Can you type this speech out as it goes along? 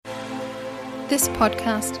This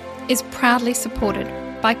podcast is proudly supported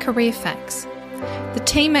by CareerFacts. The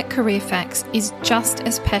team at CareerFacts is just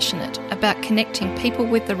as passionate about connecting people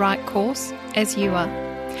with the right course as you are.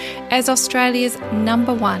 As Australia's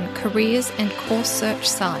 #1 careers and course search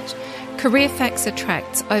site, CareerFacts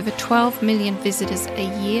attracts over 12 million visitors a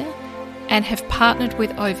year and have partnered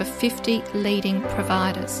with over 50 leading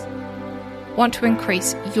providers. Want to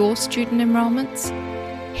increase your student enrolments?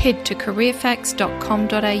 Head to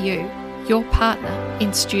careerfacts.com.au, your partner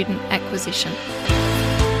in student acquisition.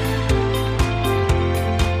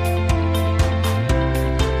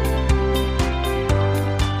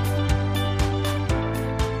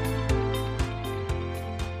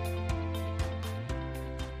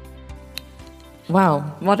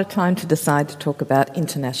 Wow, what a time to decide to talk about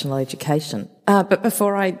international education. But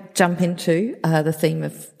before I jump into the theme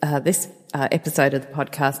of this episode of the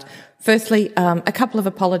podcast, firstly, a couple of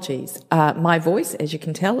apologies. My voice, as you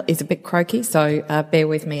can tell, is a bit croaky, so bear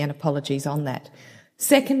with me and apologies on that.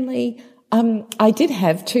 Secondly, I did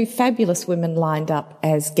have two fabulous women lined up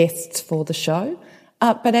as guests for the show.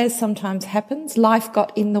 But as sometimes happens, life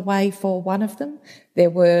got in the way for one of them. There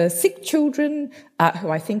were sick children, who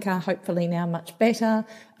I think are hopefully now much better,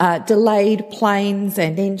 delayed planes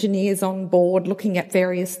and engineers on board looking at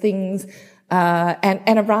various things,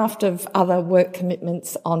 and a raft of other work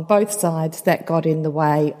commitments on both sides that got in the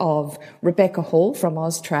way of Rebecca Hall from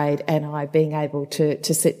Austrade and I being able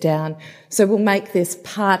to sit down. So we'll make this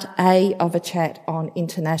part A of a chat on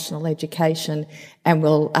international education, and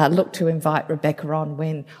we'll look to invite Rebecca on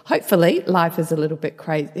when hopefully life is a little bit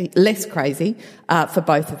less crazy for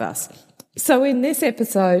both of us. So in this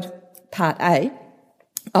episode, part A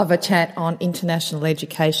of a chat on international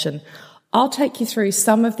education, I'll take you through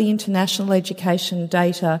some of the international education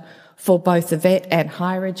data for both the vet and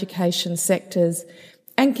higher education sectors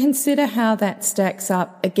and consider how that stacks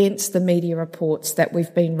up against the media reports that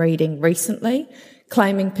we've been reading recently,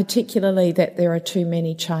 claiming particularly that there are too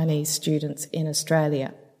many Chinese students in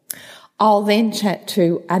Australia. I'll then chat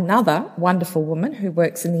to another wonderful woman who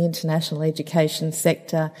works in the international education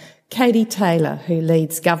sector, Katie Taylor, who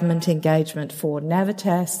leads government engagement for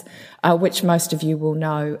Navitas, which most of you will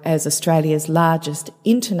know as Australia's largest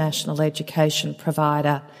international education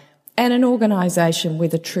provider and an organisation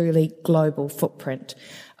with a truly global footprint.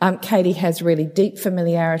 Katie has really deep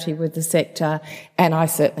familiarity with the sector, and I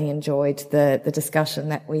certainly enjoyed the discussion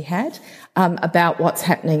that we had about what's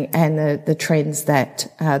happening and the trends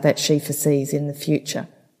that she foresees in the future.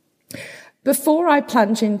 Before I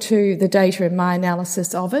plunge into the data and my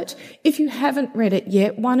analysis of it, if you haven't read it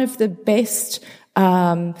yet, one of the best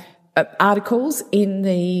articles in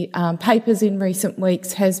the papers in recent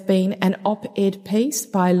weeks has been an op-ed piece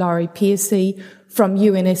by Laurie Piercy from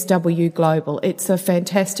UNSW Global. It's a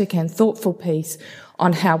fantastic and thoughtful piece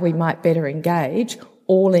on how we might better engage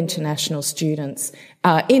all international students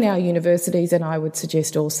in our universities, and I would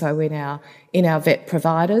suggest also in our vet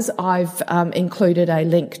providers. I've included a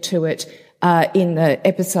link to it in the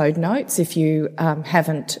episode notes. If you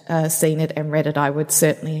haven't seen it and read it, I would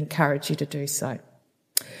certainly encourage you to do so.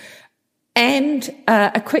 And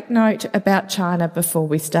a quick note about China before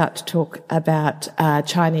we start to talk about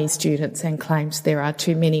Chinese students and claims there are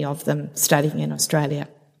too many of them studying in Australia.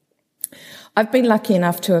 I've been lucky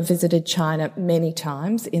enough to have visited China many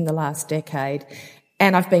times in the last decade,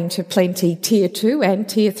 and I've been to plenty Tier 2 and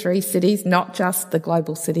Tier 3 cities, not just the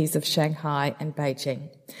global cities of Shanghai and Beijing.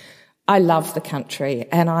 I love the country,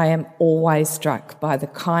 and I am always struck by the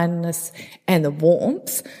kindness and the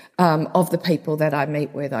warmth of the people that I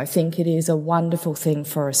meet with. I think it is a wonderful thing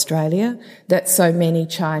for Australia that so many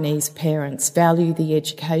Chinese parents value the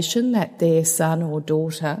education that their son or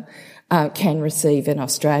daughter can receive in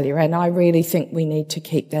Australia, and I really think we need to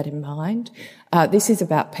keep that in mind. This is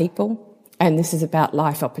about people. And this is about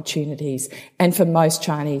life opportunities. And for most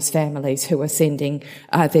Chinese families who are sending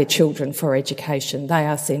their children for education, they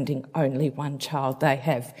are sending only one child. They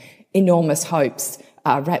have enormous hopes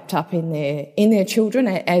wrapped up in their children,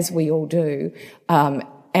 as we all do.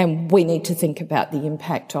 And we need to think about the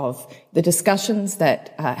impact of the discussions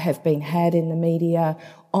that have been had in the media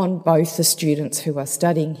on both the students who are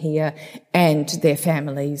studying here and their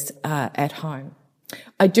families at home.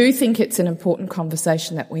 I do think it's an important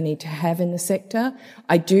conversation that we need to have in the sector.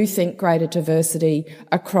 I do think greater diversity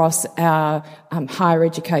across our higher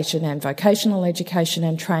education and vocational education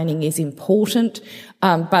and training is important,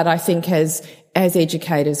 but I think as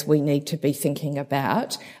educators we need to be thinking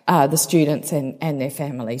about the students and their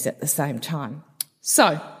families at the same time.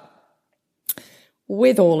 So,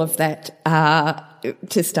 with all of that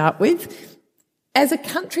to start with, as a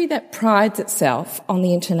country that prides itself on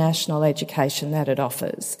the international education that it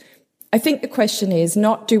offers, I think the question is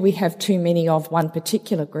not do we have too many of one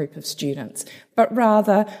particular group of students, but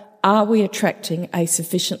rather are we attracting a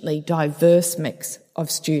sufficiently diverse mix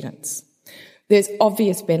of students? There's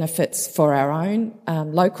obvious benefits for our own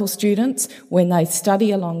local students when they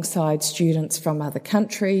study alongside students from other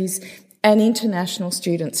countries, and international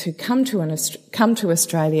students who come to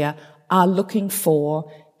Australia are looking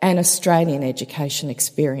for an Australian education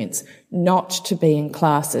experience, not to be in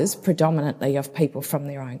classes predominantly of people from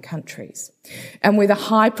their own countries. And with a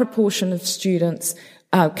high proportion of students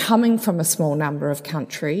coming from a small number of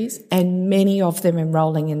countries and many of them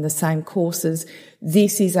enrolling in the same courses,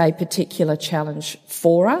 this is a particular challenge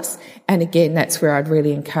for us. And again, that's where I'd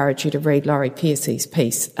really encourage you to read Laurie Piercy's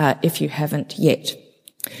piece if you haven't yet.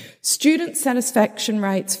 Student satisfaction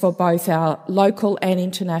rates for both our local and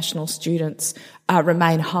international students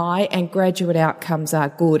remain high, and graduate outcomes are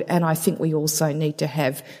good. And I think we also need to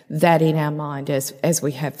have that in our mind as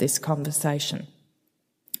we have this conversation.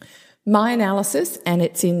 My analysis, and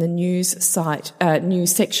it's in the news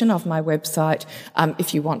section of my website,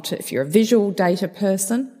 if you're a visual data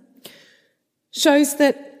person, shows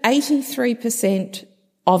that 83%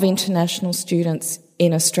 of international students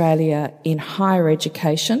in Australia in higher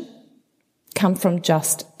education come from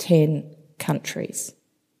just 10 countries.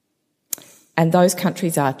 And those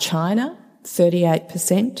countries are China,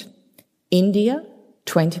 38%, India,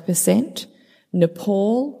 20%,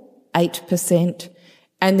 Nepal, 8%,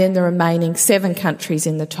 and then the remaining 7 countries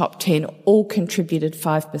in the top 10 all contributed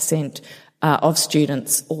 5% of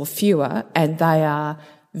students or fewer, and they are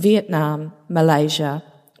Vietnam, Malaysia,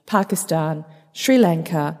 Pakistan, Sri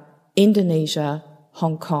Lanka, Indonesia,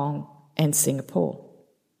 Hong Kong, and Singapore.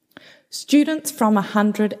 Students from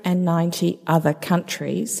 190 other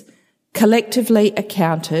countries collectively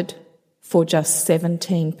accounted for just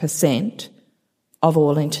 17% of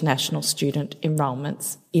all international student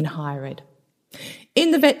enrolments in higher ed.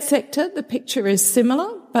 In the vet sector, the picture is similar,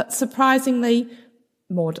 but surprisingly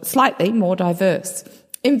slightly more diverse.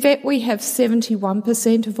 In vet, we have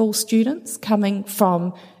 71% of all students coming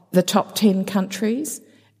from the top 10 countries,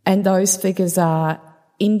 and those figures are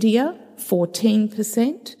India,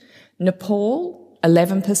 14%, Nepal,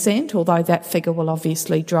 11%, although that figure will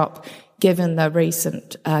obviously drop given the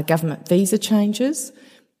recent government visa changes,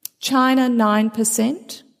 China,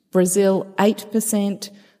 9%, Brazil, 8%,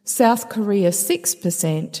 South Korea,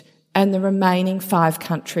 6%, and the remaining 5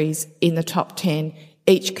 countries in the top 10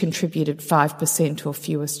 each contributed 5% or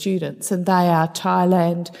fewer students, and they are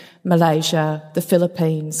Thailand, Malaysia, the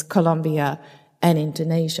Philippines, Colombia, and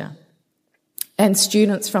Indonesia. And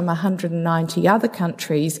students from 190 other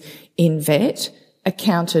countries in VET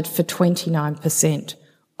accounted for 29%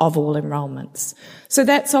 of all enrolments. So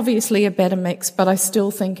that's obviously a better mix, but I still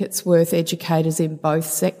think it's worth educators in both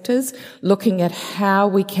sectors looking at how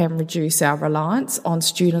we can reduce our reliance on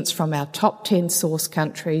students from our top 10 source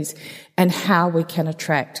countries and how we can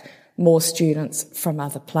attract more students from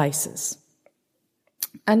other places.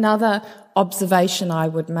 Another observation I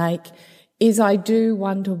would make is I do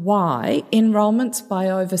wonder why enrolments by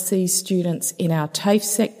overseas students in our TAFE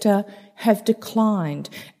sector have declined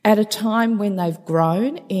at a time when they've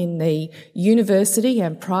grown in the university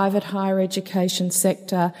and private higher education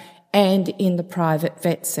sector and in the private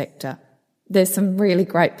vet sector. There's some really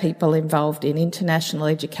great people involved in international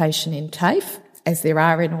education in TAFE, as there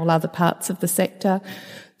are in all other parts of the sector.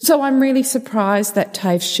 So I'm really surprised that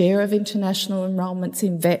TAFE's share of international enrolments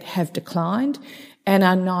in vet have declined and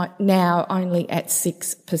are now only at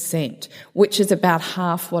 6%, which is about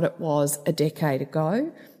half what it was a decade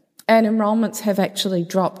ago. And enrolments have actually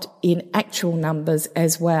dropped in actual numbers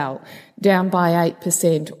as well, down by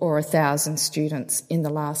 8% or 1,000 students in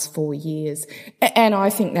the last 4 years. And I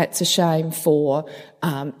think that's a shame for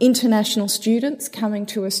international students coming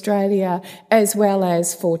to Australia, as well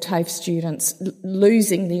as for TAFE students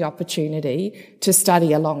losing the opportunity to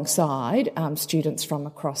study alongside students from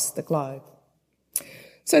across the globe.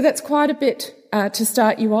 So that's quite a bit to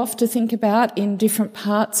start you off to think about in different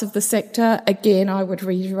parts of the sector. Again, I would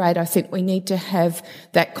reiterate, I think we need to have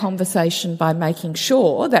that conversation by making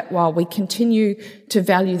sure that while we continue to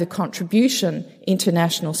value the contribution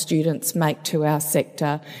international students make to our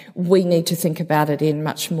sector, we need to think about it in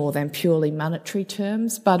much more than purely monetary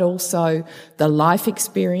terms, but also the life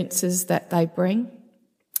experiences that they bring.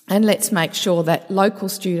 And let's make sure that local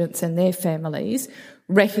students and their families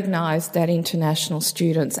recognise that international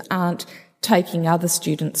students aren't taking other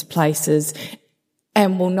students' places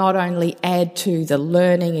and will not only add to the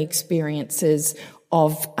learning experiences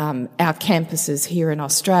of our campuses here in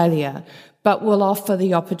Australia, but will offer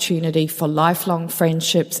the opportunity for lifelong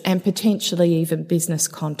friendships and potentially even business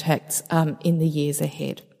contacts in the years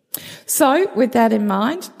ahead. So with that in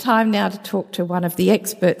mind, time now to talk to one of the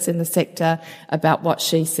experts in the sector about what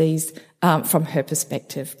she sees from her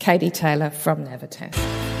perspective. Katie Taylor from Navitas.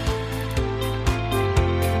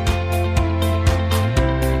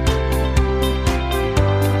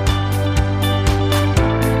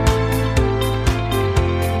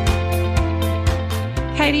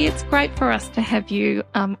 Katie, it's great for us to have you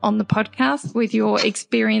on the podcast with your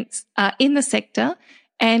experience in the sector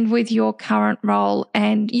and with your current role.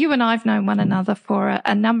 And you and I have known one another for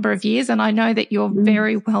a number of years, and I know that you're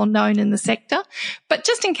very well known in the sector. But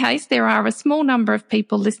just in case there are a small number of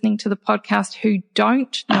people listening to the podcast who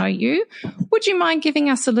don't know you, would you mind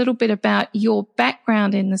giving us a little bit about your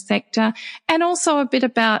background in the sector and also a bit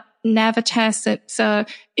about Navitas?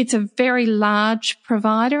 It's a very large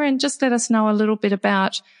provider, and just let us know a little bit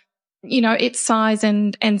about, you know, its size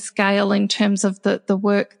and scale in terms of the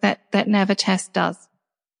work that Navitas does.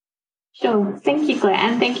 Sure. Thank you, Claire,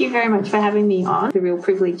 and thank you very much for having me on. It's a real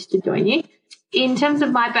privilege to join you. In terms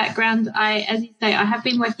of my background, as you say, I have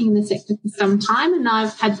been working in the sector for some time, and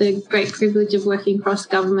I've had the great privilege of working across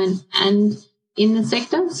government and in the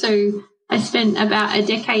sector. So I spent about a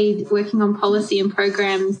decade working on policy and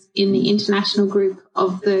programs in the international group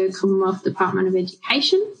of the Commonwealth Department of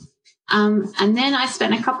Education. And then I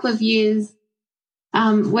spent a couple of years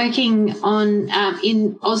working on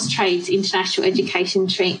in Austrade's international education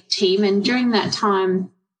team. And during that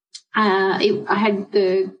time, I had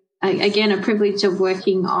a privilege of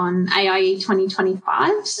working on AIE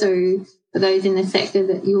 2025. So for those in the sector,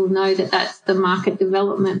 that you'll know that that's the market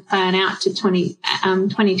development plan out to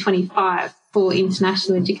 2025 for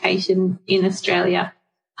international education in Australia.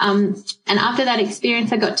 And after that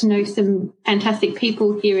experience, I got to know some fantastic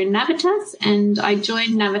people here in Navitas, and I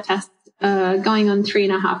joined Navitas going on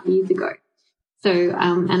 3.5 years ago. So,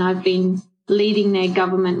 and I've been leading their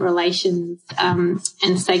government relations and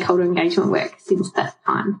stakeholder engagement work since that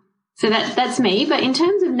time. So that's me. But in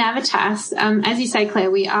terms of Navitas, as you say,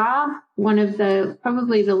 Claire, we are one of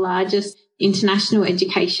probably the largest international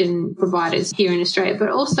education providers here in Australia, but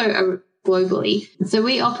also globally. So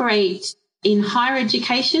we operate in higher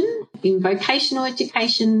education, in vocational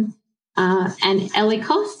education, and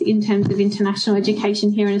ELICOS in terms of international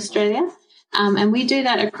education here in Australia. And we do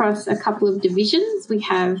that across a couple of divisions. We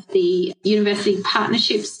have the University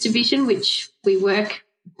Partnerships Division, which we work,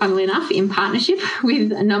 funnily enough, in partnership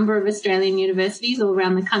with a number of Australian universities all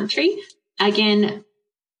around the country. Again,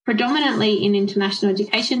 predominantly in international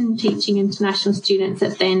education, teaching international students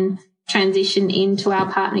that then transition into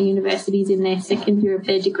our partner universities in their second year of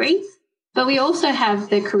their degree. But we also have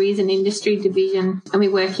the Careers and Industry Division, and we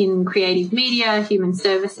work in creative media, human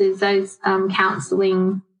services, those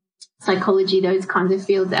counselling, psychology, those kinds of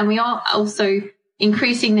fields. And we are also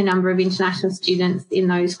increasing the number of international students in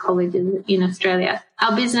those colleges in Australia.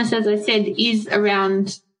 Our business, as I said, is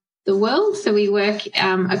around the world. So we work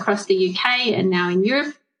across the UK and now in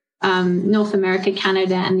Europe, North America,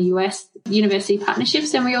 Canada and the US university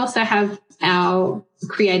partnerships. And we also have our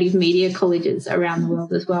creative media colleges around the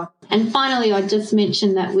world as well. And finally, I just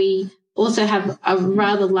mentioned that we also have a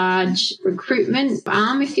rather large recruitment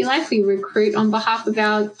arm, if you like. We recruit on behalf of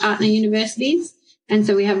our partner universities. And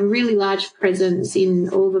so we have a really large presence in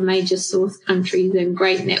all the major source countries and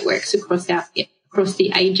great networks across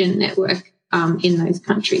the agent network in those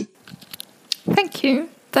countries. Thank you.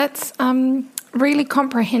 That's really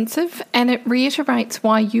comprehensive, and it reiterates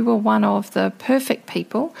why you were one of the perfect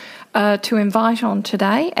people to invite on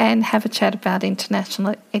today and have a chat about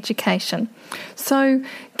international education. So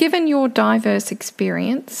given your diverse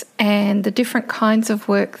experience and the different kinds of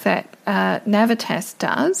work that Navitas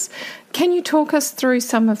does, can you talk us through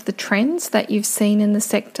some of the trends that you've seen in the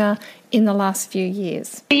sector in the last few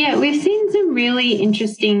years? Yeah, we've seen some really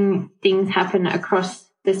interesting things happen across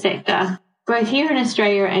the sector, both here in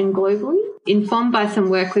Australia and globally, informed by some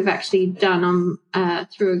work we've actually done on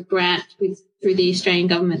through a grant through the Australian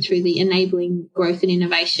government through the Enabling Growth and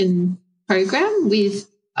Innovation program with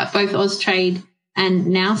both Austrade and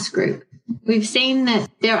Nous Group. We've seen that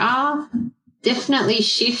there are definitely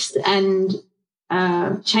shifts and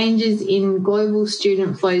changes in global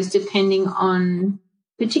student flows depending on,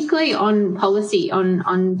 particularly on policy,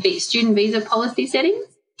 on student visa policy settings.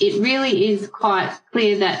 It really is quite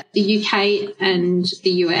clear that the UK and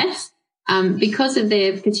the US, because of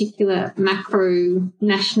their particular macro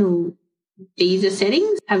national visa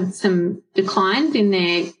settings, have some declines in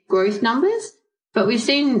their growth numbers. But we've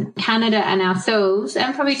seen Canada and ourselves,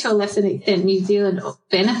 and probably to a lesser extent New Zealand,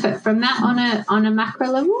 benefit from that on a macro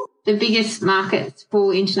level. The biggest markets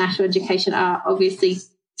for international education are obviously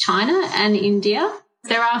China and India.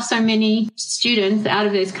 There are so many students out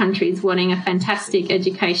of those countries wanting a fantastic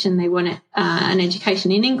education. They want an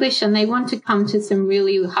education in English, and they want to come to some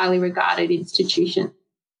really highly regarded institutions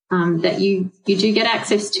that you do get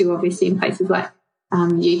access to, obviously, in places like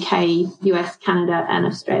UK, US, Canada, and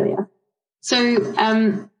Australia. So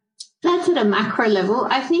that's at a macro level.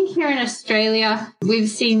 I think here in Australia, we've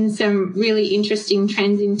seen some really interesting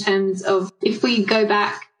trends in terms of, if we go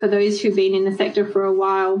back, for those who've been in the sector for a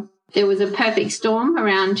while, there was a perfect storm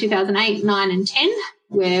around 2008, 9 and 10,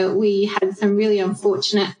 where we had some really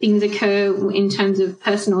unfortunate things occur in terms of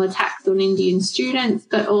personal attacks on Indian students,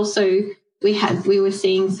 but also we were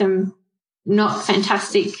seeing some not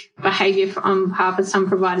fantastic behaviour on behalf of some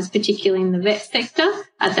providers, particularly in the vet sector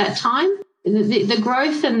at that time. The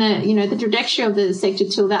growth and the trajectory of the sector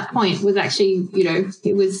till that point was actually,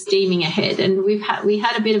 it was steaming ahead, and we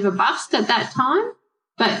had a bit of a bust at that time,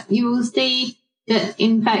 but you will see that,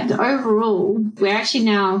 in fact, overall, we're actually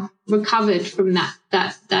now recovered from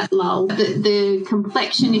that lull. The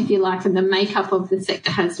complexion, if you like, and the makeup of the sector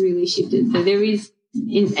has really shifted. So there is,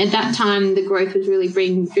 at that time, the growth was really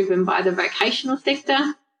being driven by the vocational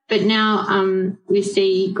sector, but now we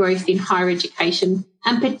see growth in higher education,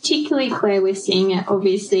 and particularly, Claire, we're seeing it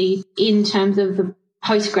obviously in terms of the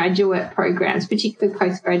postgraduate programs, particularly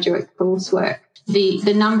postgraduate coursework.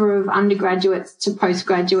 The number of undergraduates to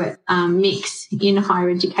postgraduate mix in higher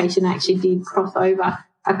education actually did cross over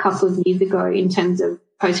a couple of years ago in terms of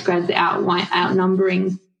postgrads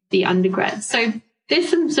outnumbering the undergrads. So there's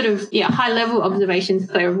some sort of high-level observations,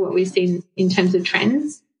 Claire, of what we've seen in terms of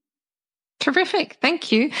trends. Terrific.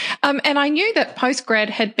 Thank you. And I knew that postgrad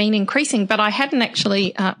had been increasing, but I hadn't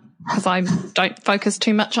actually, because I don't focus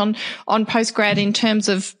too much on postgrad in terms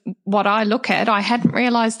of what I look at, I hadn't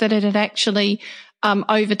realised that it had actually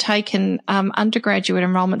overtaken undergraduate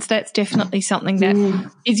enrolments. That's definitely something that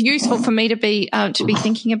is useful for me to be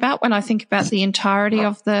thinking about when I think about the entirety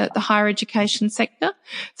of the higher education sector.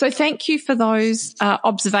 So thank you for those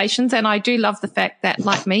observations. And I do love the fact that,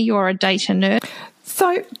 like me, you're a data nerd.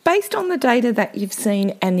 So based on the data that you've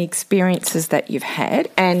seen and the experiences that you've had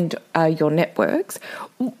and your networks,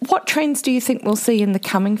 what trends do you think we'll see in the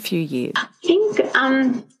coming few years? I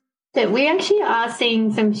think that we actually are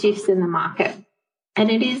seeing some shifts in the market, and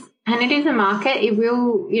it is a market. It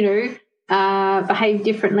will, behave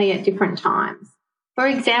differently at different times. For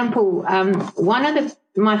example, one of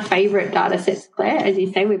my favourite data sets, Claire, as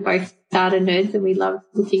you say, we're both data nerds and we love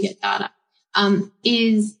looking at data,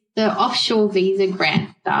 is the offshore visa grant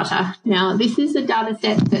data. Now, this is a data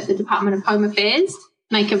set that the Department of Home Affairs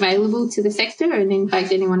make available to the sector, and in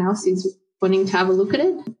fact anyone else who's wanting to have a look at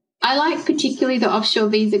it. I like particularly the offshore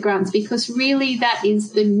visa grants because really that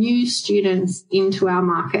is the new students into our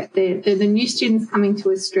market. They're the new students coming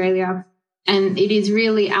to Australia, and it is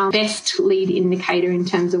really our best lead indicator in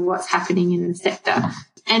terms of what's happening in the sector.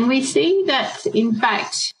 And we see that, in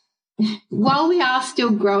fact, while we are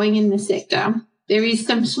still growing in the sector, there is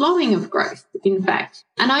some slowing of growth, in fact.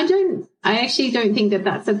 And I actually don't think that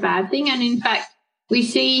that's a bad thing. And in fact, we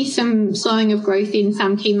see some slowing of growth in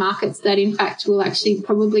some key markets that, in fact, will actually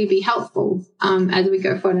probably be helpful as we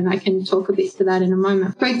go forward. And I can talk a bit to that in a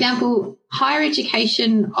moment. For example, higher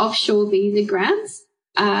education offshore visa grants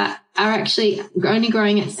are actually only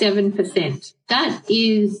growing at 7%. That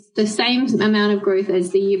is the same amount of growth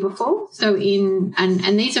as the year before. So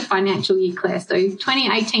and these are financial year, Claire. So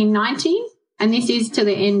 2018-19. And this is to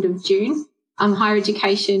the end of June. Higher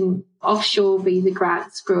education offshore visa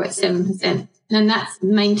grants grew at 7%. And that's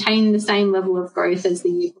maintained the same level of growth as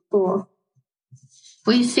the year before.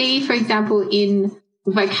 We see, for example, in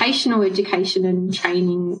vocational education and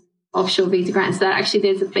training offshore visa grants that actually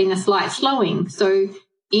there's been a slight slowing. So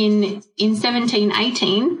in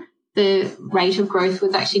 17-18, the rate of growth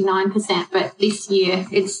was actually 9%, but this year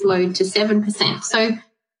it's slowed to 7%. So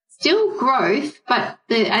still growth, but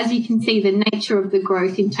as you can see, the nature of the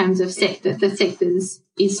growth in terms of the sectors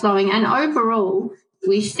is slowing. And overall,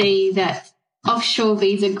 we see that offshore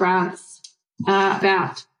visa grants are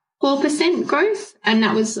about 4% growth, and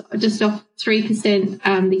that was just off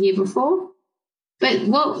 3% the year before. But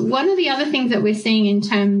one of the other things that we're seeing in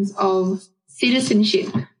terms of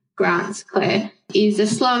citizenship grants, Claire, is a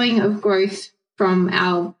slowing of growth from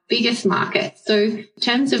our biggest market. So in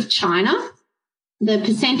terms of China, the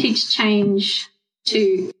percentage change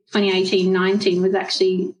to 2018-19 was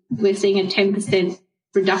actually, we're seeing a 10%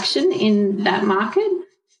 reduction in that market.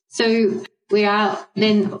 So we are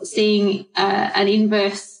then seeing an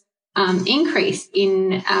inverse increase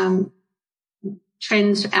in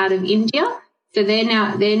trends out of India. So they're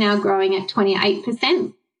now growing at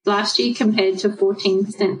 28% last year compared to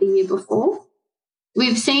 14% the year before.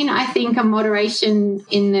 we've seen, I think, a moderation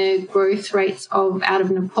in the growth rates out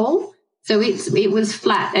of Nepal. So it was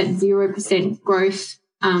flat at 0% growth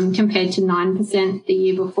compared to 9% the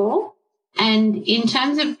year before. And in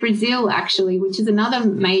terms of Brazil, actually, which is another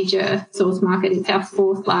major source market, it's our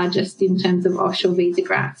fourth largest in terms of offshore visa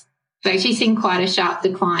grants. We've actually seen quite a sharp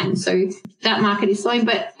decline. So that market is slowing.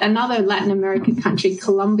 But another Latin American country,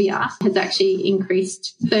 Colombia, has actually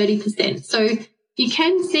increased 30%. So you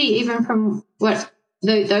can see even from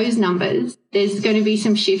those numbers, there's going to be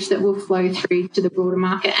some shifts that will flow through to the broader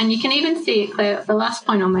market. And you can even see it, Claire, the last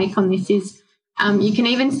point I'll make on this is you can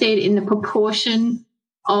even see it in the proportion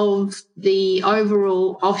of the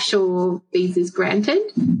overall offshore visas granted.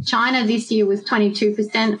 China this year was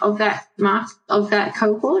 22% of that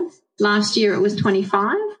cohort. Last year it was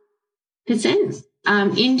 25%.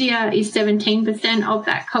 India is 17% of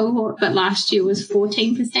that cohort, but last year was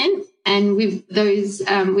 14%. And we've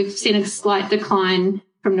seen a slight decline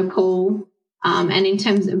from Nepal. And in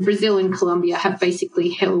terms of Brazil and Colombia have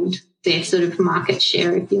basically held their sort of market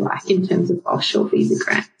share, if you like, in terms of offshore visa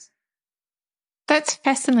grants. That's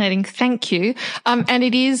fascinating. Thank you. And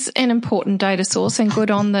it is an important data source, and good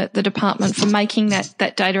on the department for making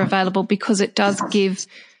that data available, because it does give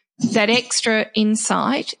that extra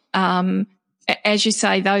insight. As you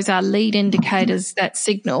say, those are lead indicators that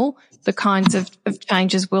signal the kinds of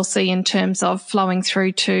changes we'll see in terms of flowing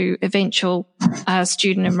through to eventual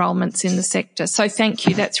student enrolments in the sector. So thank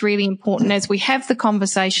you. That's really important as we have the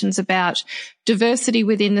conversations about diversity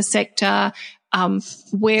within the sector,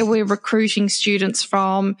 where we're recruiting students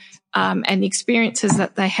from, and the experiences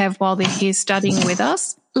that they have while they're here studying with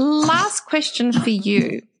us. Last question for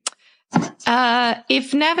you.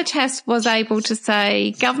 If Navitas was able to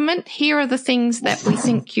say, government, here are the things that we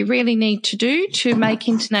think you really need to do to make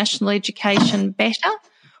international education better,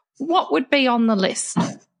 what would be on the list?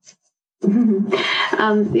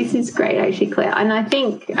 This is great, actually, Claire. And I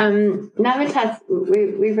think Navitas,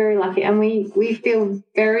 we're very lucky, and we feel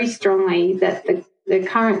very strongly that the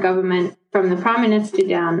current government, from the Prime Minister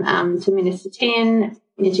down to Minister Tien,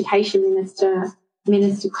 Education Minister,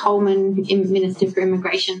 Minister Coleman, Minister for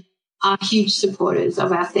Immigration, are huge supporters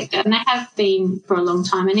of our sector, and they have been for a long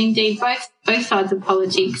time. And indeed, both sides of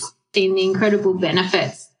politics seen the incredible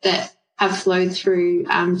benefits that have flowed through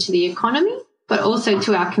to the economy, but also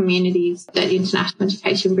to our communities that international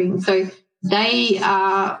education brings. So they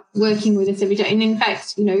are working with us every day. And in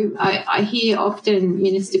fact, I hear often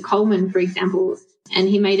Minister Coleman, for example, and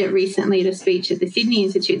he made it recently at a speech at the Sydney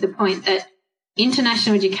Institute, the point that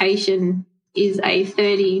international education is I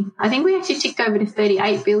think we actually ticked over to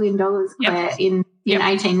 $38 billion in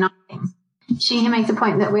 1819. She makes a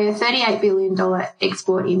point that we're a $38 billion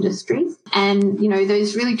export industry. And,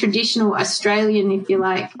 those really traditional Australian, if you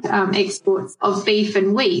like, exports of beef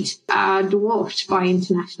and wheat are dwarfed by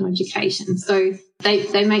international education. So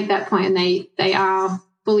they make that point, and they are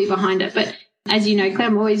fully behind it. But as you know, Claire,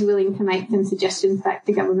 I'm always willing to make some suggestions back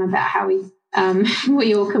to government about how we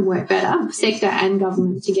all can work better, sector and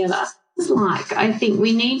government together. I think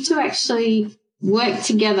we need to actually work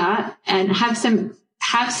together and have some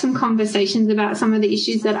conversations about some of the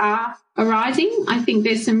issues that are arising. I think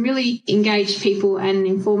there's some really engaged people and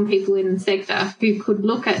informed people in the sector who could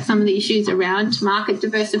look at some of the issues around market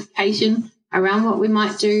diversification, around what we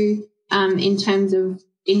might do in terms of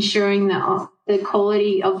ensuring that the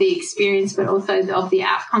quality of the experience, but also of the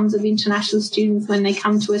outcomes of international students when they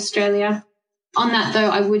come to Australia. On that, though,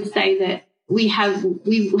 I would say that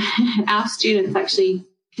our students actually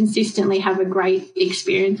consistently have a great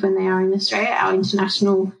experience when they are in Australia. Our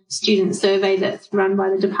international student survey that's run by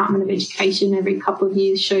the Department of Education every couple of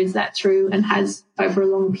years shows that through, and has over a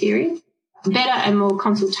long period. Better and more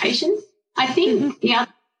consultation. I think the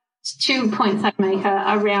other 2 points I'd make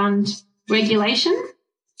are around regulation.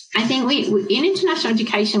 I think in international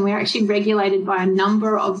education, we're actually regulated by a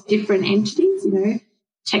number of different entities.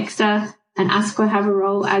 TEQSA and ASQA have a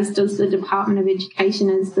role, as does the Department of Education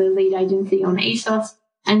as the lead agency on ESOS,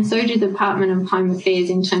 and so do the Department of Home Affairs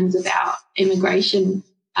in terms of our immigration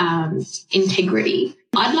integrity.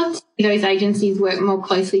 I'd love to see those agencies work more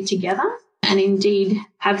closely together and indeed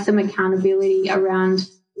have some accountability around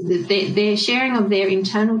their sharing of their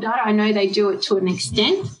internal data. I know they do it to an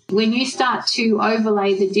extent. When you start to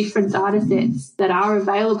overlay the different data sets that are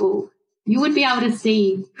available, you would be able to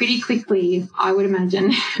see pretty quickly, I would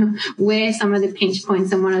imagine, where some of the pinch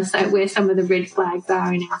points and where some of the red flags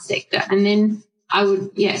are in our sector. And then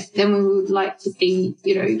then we would like to see,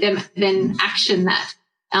 them then action that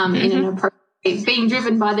in an appropriate, being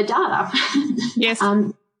driven by the data. Yes.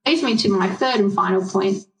 Leads me to my third and final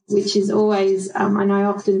point, which is always, and I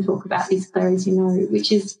often talk about this, Claire, as you know,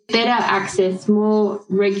 which is better access, more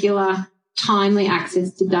regular, timely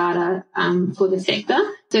access to data for the sector,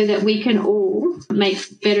 so that we can all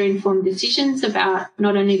make better informed decisions about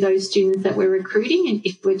not only those students that we're recruiting, and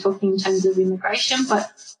if we're talking in terms of immigration, but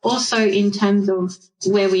also in terms of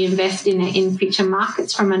where we invest in future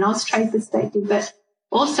markets from an Austrade perspective. But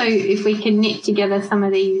also, if we can knit together some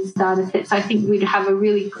of these data sets, I think we'd have a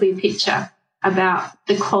really clear picture about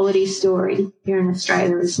the quality story here in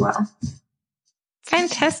Australia as well.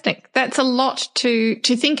 Fantastic. That's a lot to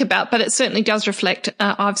think about, but it certainly does reflect.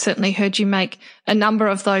 I've certainly heard you make a number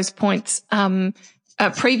of those points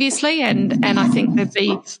previously, and I think there'd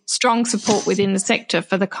be strong support within the sector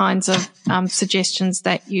for the kinds of suggestions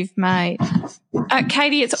that you've made.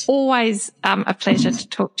 Katie, it's always a pleasure to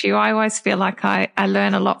talk to you. I always feel like I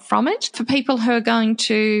learn a lot from it. For people who are going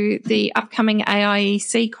to the upcoming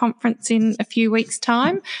AIEC conference in a few weeks'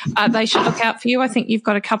 time, they should look out for you. I think you've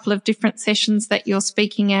got a couple of different sessions that you're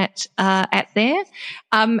speaking at there.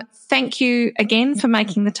 Thank you again for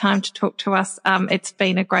making the time to talk to us. It's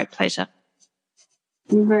been a great pleasure.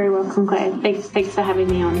 You're very welcome, Claire. Thanks for having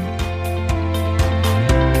me on.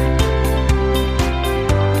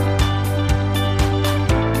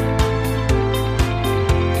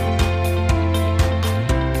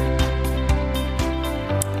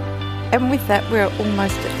 And with that, we're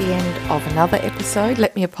almost at the end of another episode.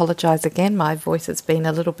 Let me apologise again. My voice has been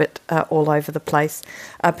a little bit all over the place,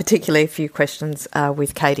 particularly a few questions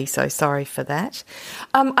with Katie, so sorry for that.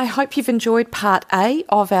 I hope you've enjoyed part A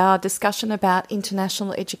of our discussion about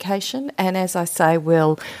international education. And as I say,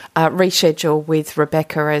 we'll reschedule with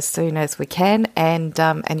Rebecca as soon as we can, and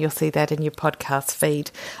you'll see that in your podcast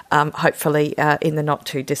feed, hopefully in the not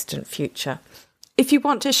too distant future. If you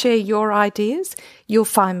want to share your ideas, you'll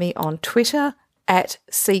find me on Twitter at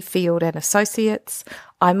Seafield and Associates.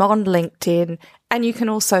 I'm on LinkedIn, and you can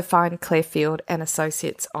also find Claire Field and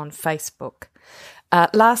Associates on Facebook.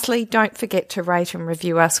 Lastly, don't forget to rate and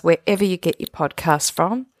review us wherever you get your podcasts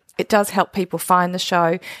from. It does help people find the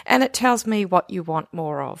show, and it tells me what you want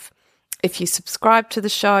more of. If you subscribe to the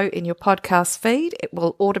show in your podcast feed, it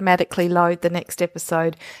will automatically load the next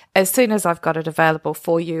episode as soon as I've got it available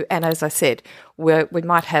for you. And as I said, we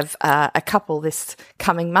might have a couple this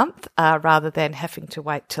coming month rather than having to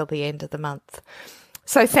wait till the end of the month.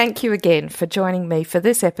 So thank you again for joining me for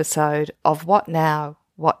this episode of What Now,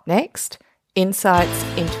 What Next? Insights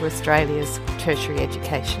into Australia's tertiary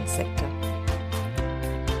education sector.